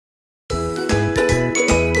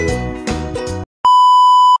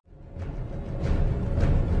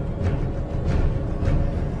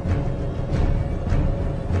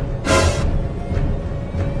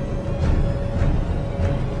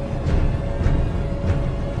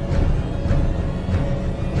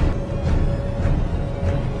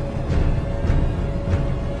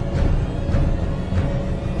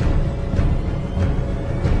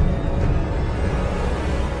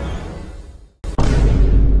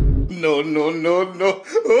No, no, no, no.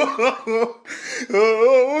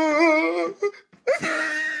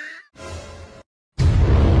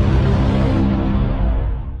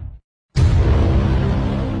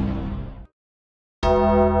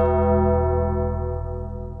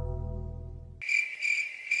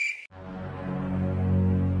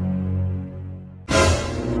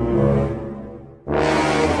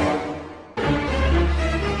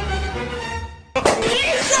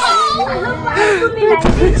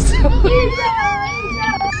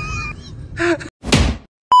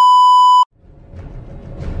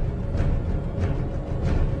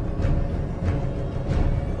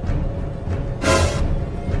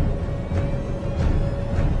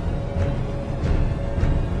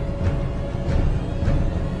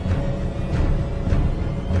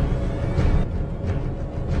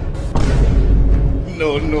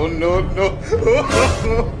 No, no, no, no.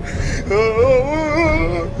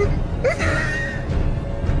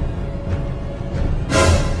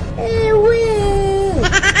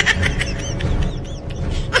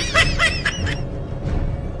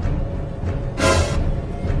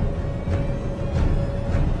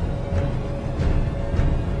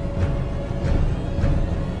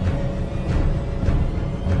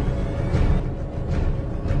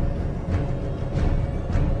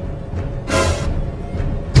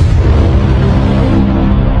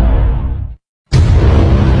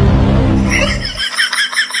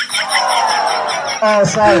 Oh,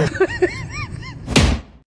 sorry.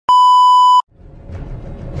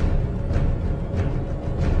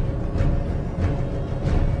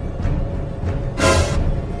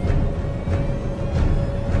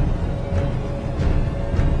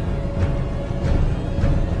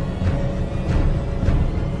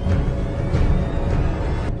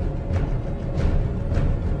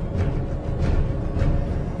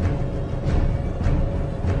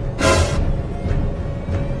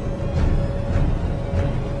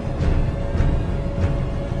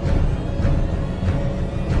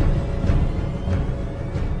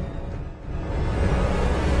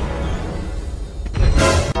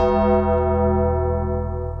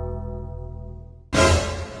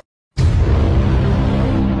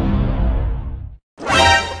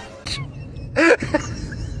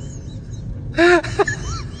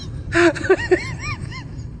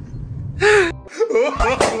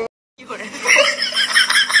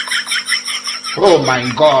 Oh my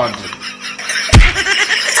God.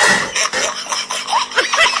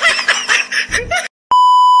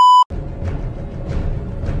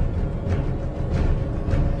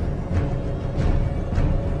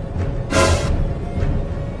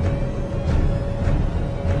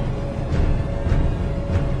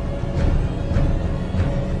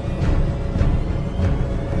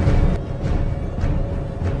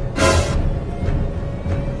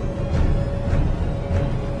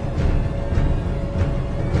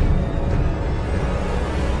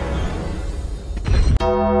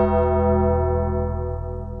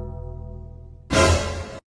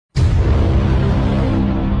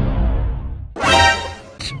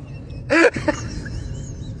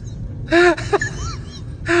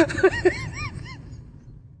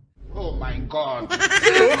 Oh my God.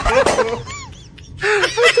 No.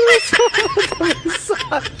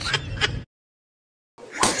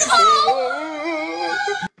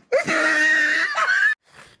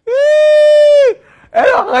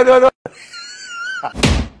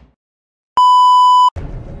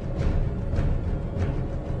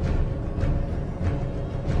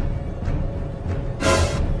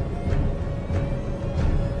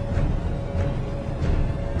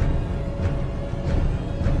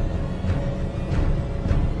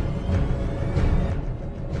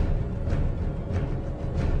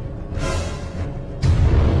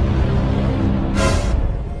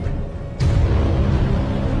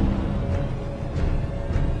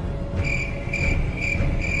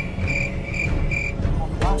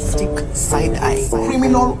 Side eye,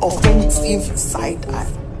 criminal offensive side eye.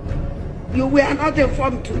 You were not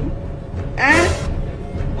informed too, eh?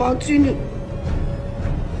 Continue.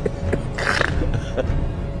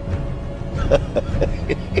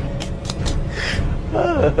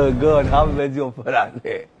 Oh God, have mercy on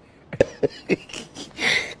that.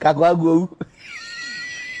 Kagwago.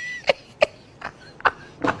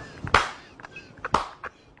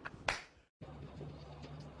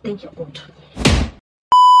 Thank you, God.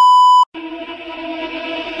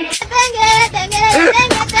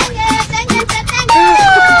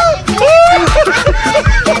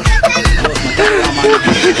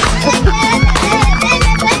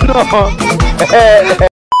 No.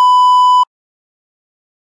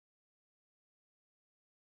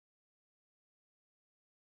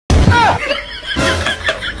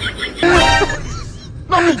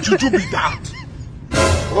 kind juju be that?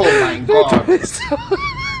 Oh my God.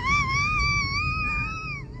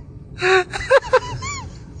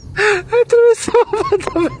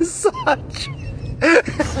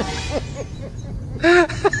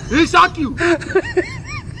 He shock you.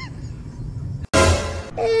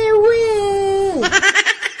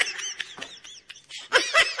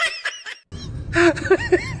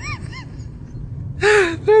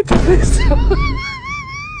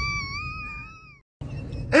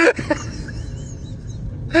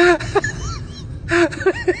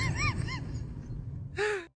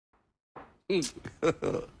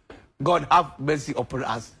 God have mercy upon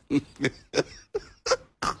us.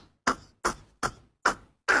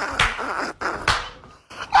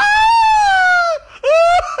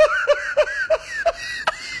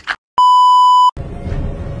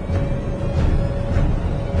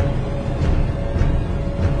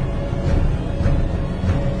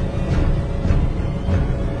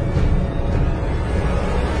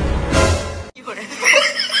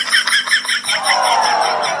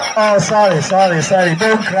 Oh, sorry.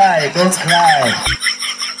 Don't cry.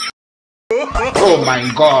 Oh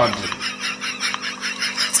my God.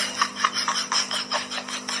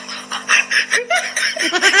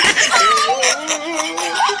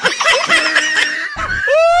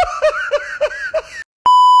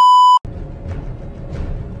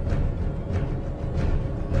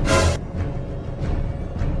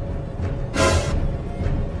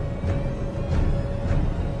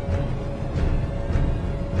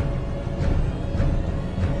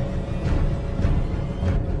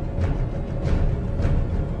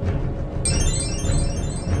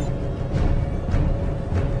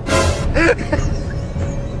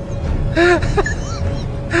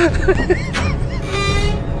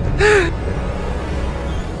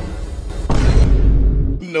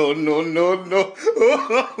 No.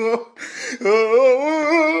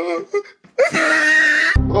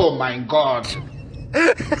 Oh my God.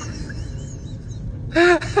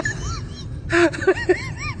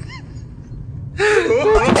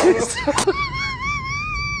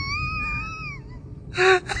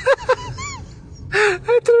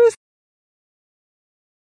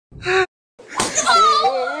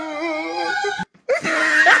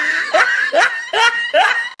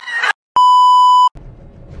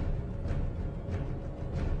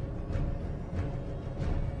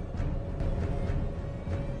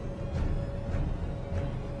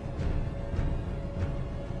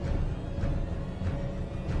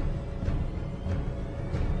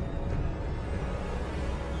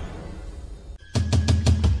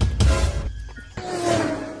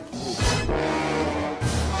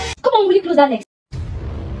 Comment will you close that next?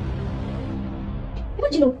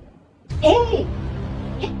 What do you know? Hey!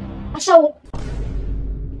 Ashaw!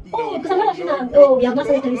 Oh, because I'm not laughing at. Oh, we have not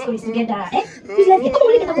started telling stories together. Eh? Please let's get. Come on,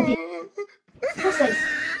 will you get out of here? Nonsense.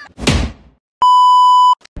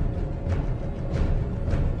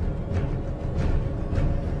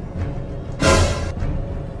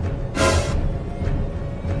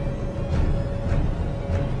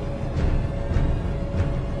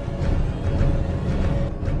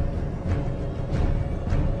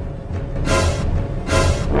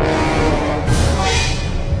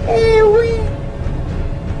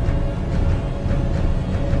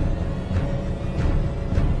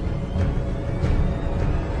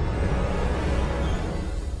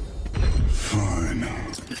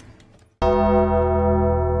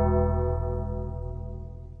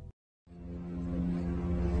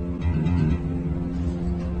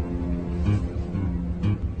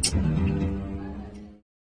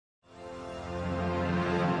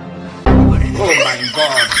 Oh my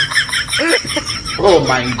God. Oh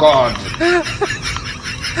my God.